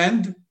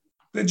land,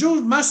 the Jew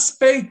must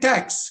pay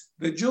tax.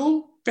 The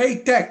Jew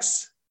pay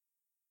tax.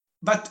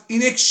 But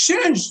in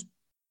exchange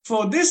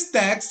for this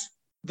tax,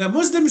 the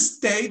Muslim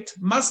state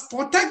must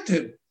protect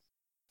him.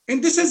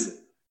 And this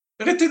is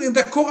written in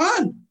the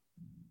Quran.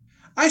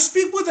 I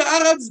speak with the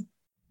Arabs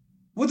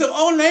with their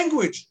own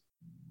language.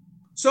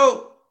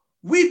 So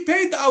we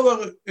paid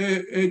our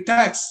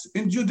tax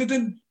and you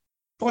didn't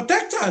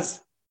protect us.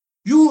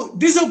 You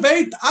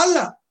disobeyed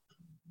Allah.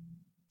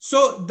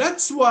 So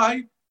that's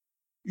why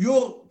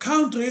your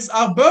countries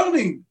are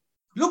burning.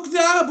 Look the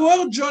Arab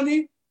world,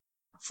 Johnny,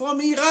 from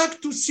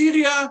Iraq to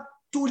Syria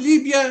to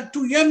Libya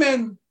to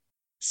Yemen,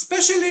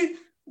 especially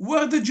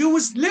where the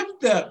Jews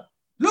lived there.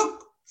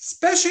 Look,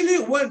 especially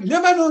where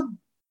Lebanon,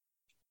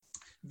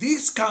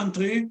 these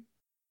countries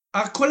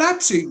are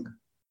collapsing.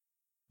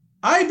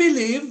 I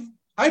believe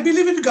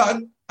in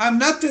God. I'm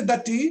not a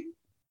Dati,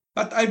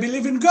 but I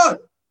believe in God.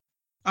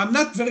 I'm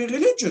not very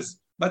religious,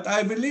 but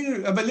I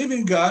believe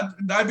in God,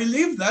 and I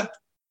believe that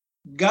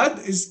God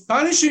is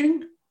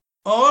punishing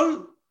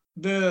all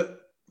the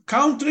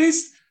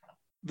countries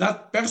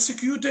that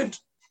persecuted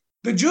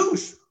the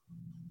Jews.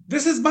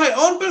 This is my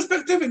own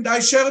perspective, and I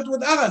share it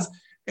with Arabs.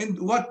 And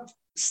what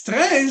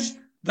strange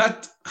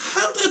that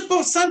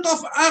 100%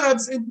 of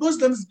Arabs and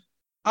Muslims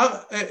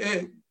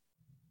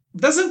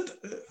doesn't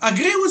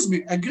agree with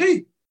me.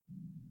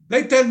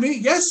 They tell me,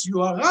 yes,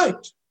 you are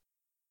right.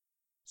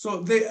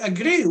 So they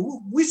agree.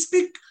 We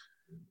speak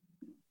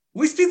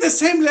the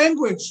same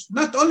language,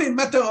 not only in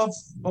matter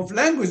of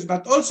language,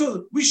 but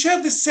also we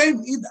share the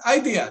same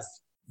ideas.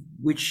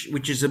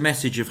 Which is a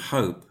message of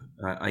hope,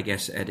 I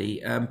guess,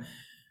 Edy.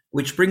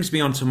 Which brings me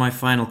on to my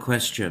final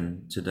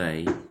question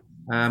today.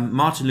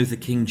 Martin Luther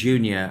King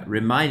Jr.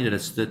 reminded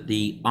us that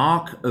the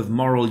arc of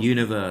moral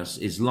universe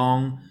is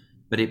long,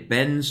 but it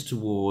bends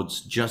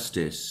towards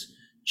justice.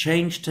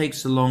 Change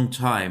takes a long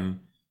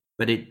time,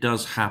 but it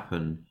does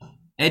happen.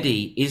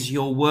 Edy, is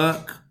your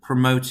work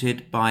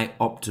promoted by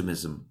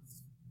optimism?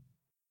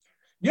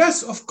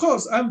 Yes, of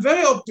course. I'm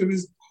very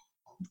optimistic.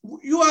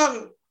 You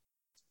are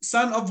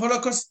son of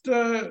Holocaust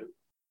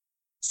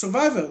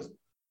survivors.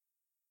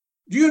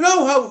 Do you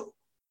know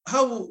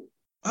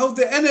how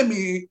the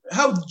enemy,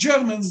 how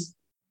Germans,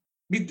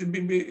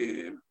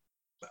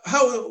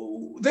 how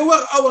they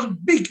were our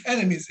big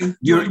enemies?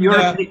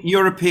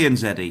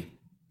 Europeans, Edy.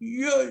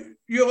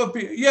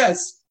 European,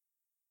 yes.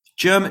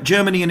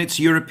 Germany and its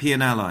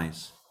European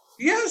allies.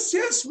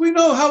 Yes, we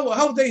know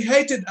how they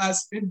hated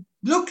us. And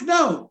look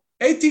now,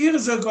 80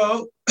 years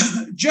ago,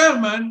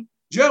 Germany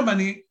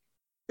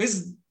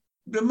is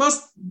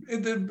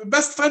the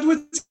best friend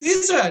with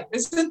Israel,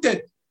 isn't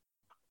it?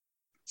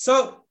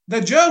 So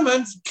the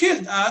Germans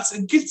killed us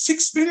and killed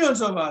 6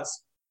 million of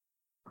us.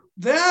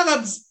 The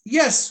Arabs,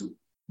 yes,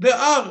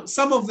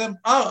 some of them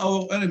are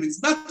our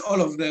enemies, not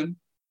all of them.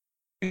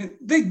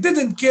 They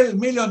didn't kill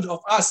millions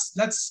of us.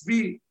 Let's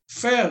be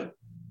fair.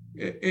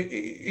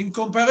 In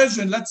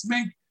comparison, let's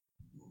make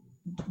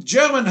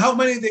German how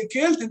many they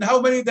killed and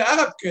how many the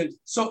Arab killed.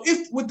 So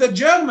if with the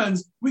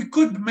Germans we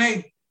could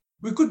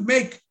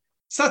make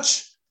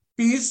such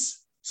peace,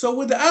 so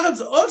with the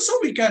Arabs also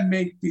we can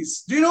make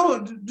peace. Do you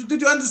know?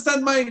 Did you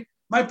understand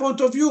my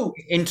point of view?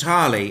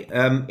 Entirely.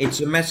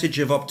 It's a message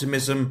of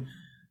optimism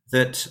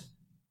that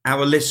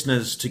our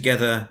listeners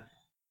together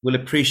will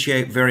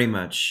appreciate very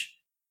much.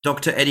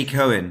 Dr. Edy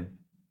Cohen,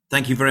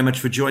 thank you very much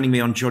for joining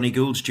me on Johnny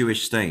Gould's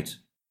Jewish State.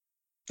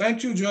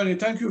 Thank you, Johnny.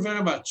 Thank you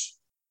very much.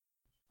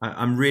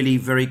 I'm really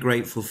very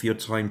grateful for your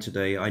time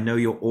today. I know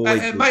you're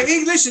always... my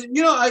English,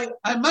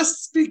 I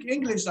must speak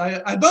English.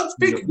 I don't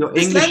speak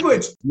this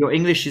language. Your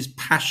English is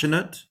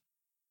passionate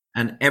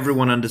and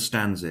everyone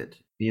understands it.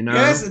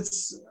 Yes,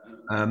 it's...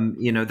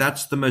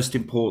 that's the most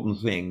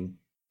important thing,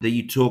 that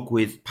you talk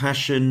with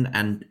passion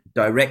and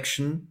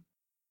direction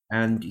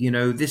And,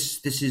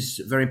 this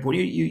is very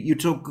important. You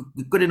talk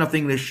good enough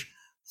English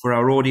for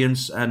our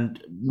audience,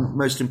 and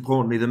most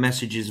importantly, the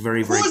message is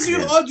very, very clear.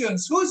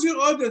 Who's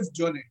your audience,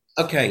 Johnny?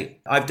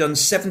 Okay, I've done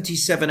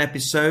 77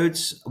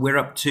 episodes. We're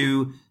up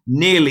to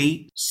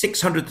nearly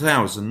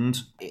 600,000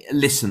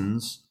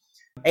 listens,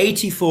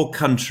 84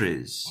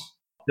 countries.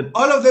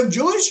 All of them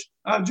Jewish?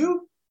 Are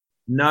Jew?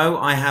 No,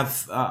 I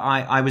have.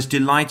 I was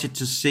delighted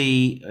to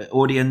see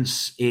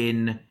audience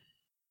in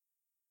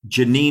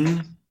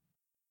Jenin,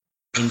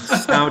 in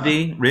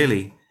Saudi,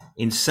 really,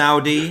 in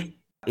Saudi,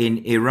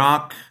 in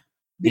Iraq.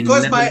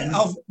 Because of my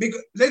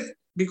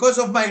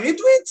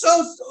retweets,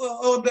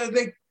 or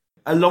they.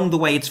 Along the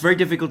way, it's very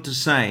difficult to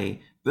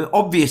say, but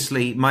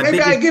obviously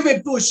I give a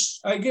push.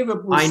 I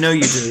know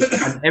you do,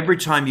 and every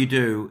time you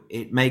do,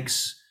 it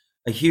makes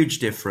a huge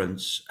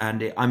difference,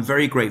 and I'm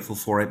very grateful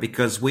for it,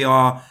 because we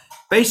are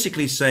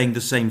basically saying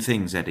the same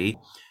things, Edy.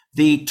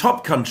 The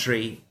top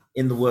country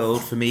in the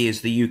world for me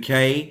is the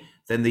UK,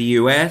 then the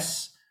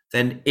US,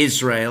 then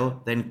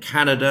Israel, then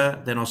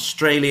Canada, then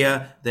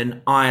Australia,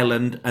 then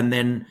Ireland, and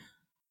then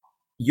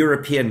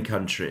European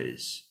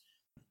countries.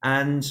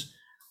 And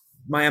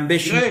my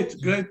ambition...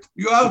 Great.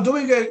 You are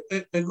doing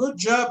a good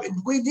job, and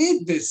we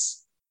need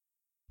this.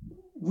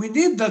 We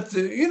need that,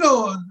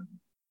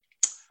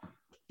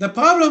 the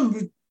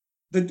problem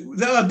that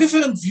there are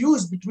different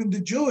views between the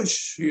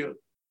Jewish here.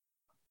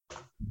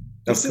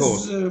 Of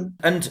course.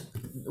 And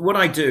what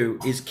I do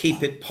is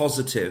keep it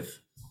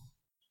positive.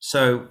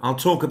 So I'll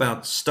talk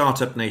about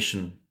Startup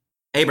Nation,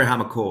 Abraham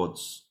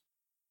Accords,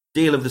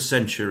 Deal of the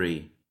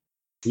Century,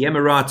 the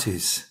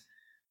Emiratis.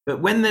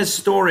 But when there's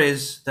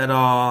stories that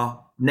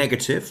are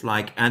negative,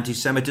 like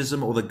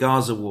anti-Semitism or the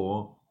Gaza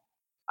war,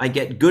 I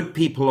get good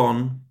people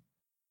on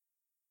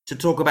to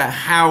talk about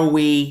how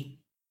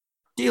we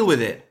deal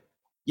with it.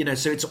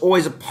 So it's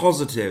always a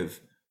positive.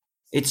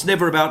 It's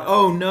never about,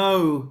 oh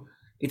no,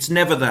 it's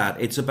never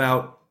that. It's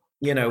about,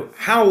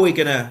 how are we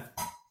going to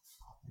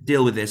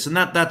deal with this? And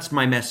that's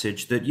my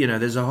message, that,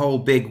 there's a whole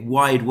big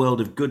wide world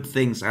of good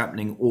things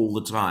happening all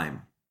the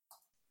time.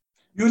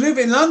 You live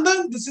in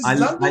London? This is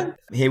London?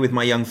 I'm here with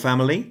my young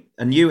family.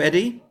 And you,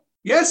 Edy?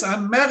 Yes,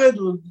 I'm married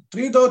with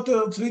 3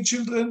 daughters, 3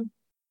 children.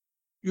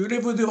 You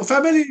live with your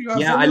family?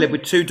 I live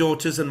with 2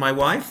 daughters and my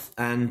wife.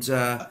 And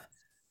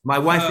my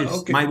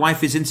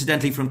wife is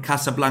incidentally from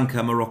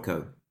Casablanca,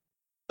 Morocco.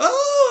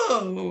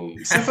 Oh,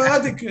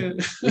 Sephardic.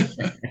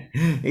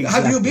 Exactly.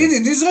 Have you been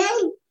in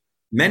Israel?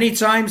 Many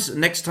times.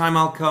 Next time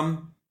I'll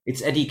come.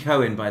 It's Edy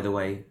Cohen, by the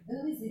way.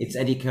 Who is it? It's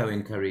Edy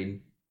Cohen,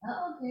 Karine.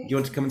 Oh, okay. Do you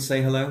want to come and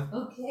say hello?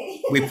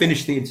 Okay. We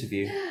finished the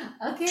interview.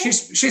 Okay.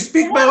 She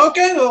speaks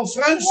Moroccan or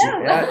French?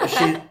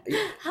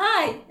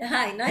 Hi,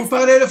 nice. Vous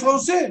parlez le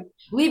français?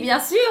 Oui, bien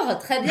sûr,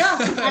 très bien.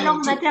 Ma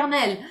langue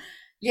maternelle.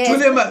 Yes.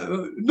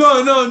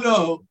 Non.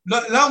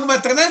 La langue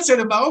maternelle, c'est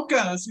le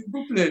marocain, s'il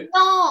vous plaît.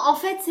 Non, en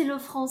fait, c'est le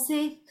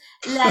français.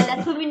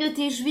 La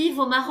communauté juive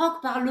au Maroc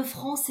parle le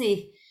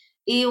français.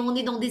 Et on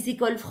est dans des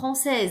écoles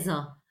françaises.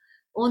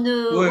 On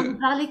ne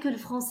parlait que le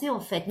français, en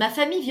fait. Ma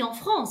famille vit en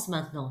France,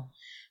 maintenant.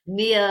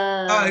 Mais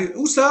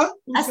où ça?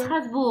 À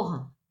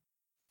Strasbourg.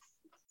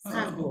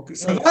 Okay.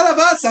 Ça va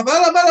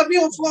là-bas la vie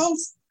en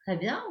France? Très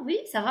bien, oui,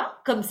 ça va.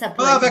 Comme ça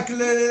peut avec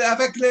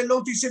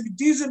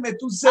l'antisémitisme et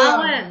tout ça. Ah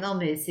ouais, non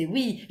mais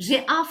oui.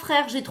 J'ai 3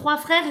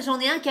 frères et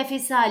j'en ai un qui a fait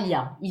ça à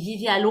Lyon. Il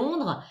vivait à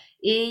Londres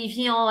et il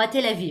vit à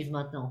Tel Aviv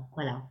maintenant.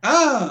 Voilà.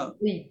 Ah.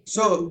 Oui.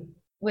 So.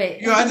 Ouais.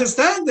 You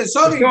understand?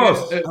 Sorry.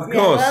 Of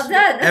course. Well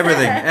done.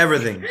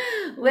 Everything.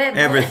 Ouais,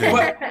 everything.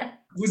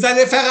 Vous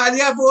allez faire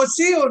Alia vous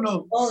aussi ou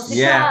non? Oh,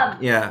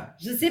 yeah.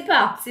 Je sais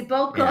pas, c'est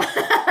pas encore.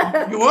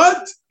 You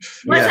what?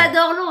 Moi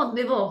j'adore Londres,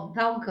 mais bon,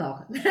 pas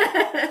encore.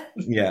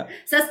 Yeah.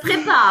 Ça se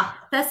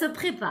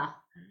prépare.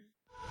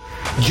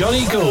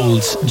 Johnny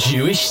Gould's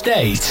Jewish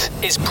State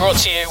is brought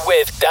to you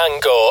with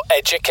Dangor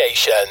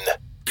Education.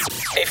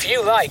 If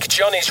you like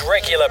Johnny's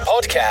regular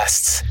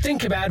podcasts,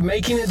 think about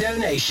making a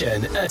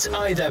donation at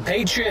either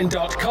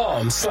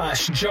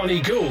patreon.com/Johnny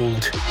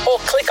Gould or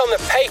click on the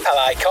PayPal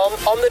icon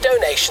on the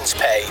donations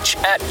page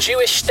at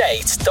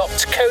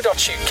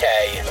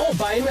jewishstate.co.uk or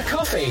buy him a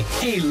coffee.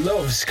 He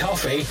loves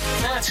coffee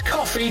at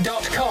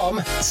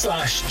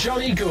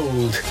coffee.com/Johnny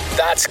Gould.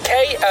 That's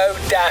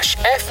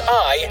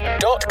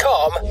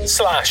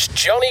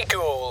ko-fi.com/Johnny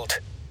Gould.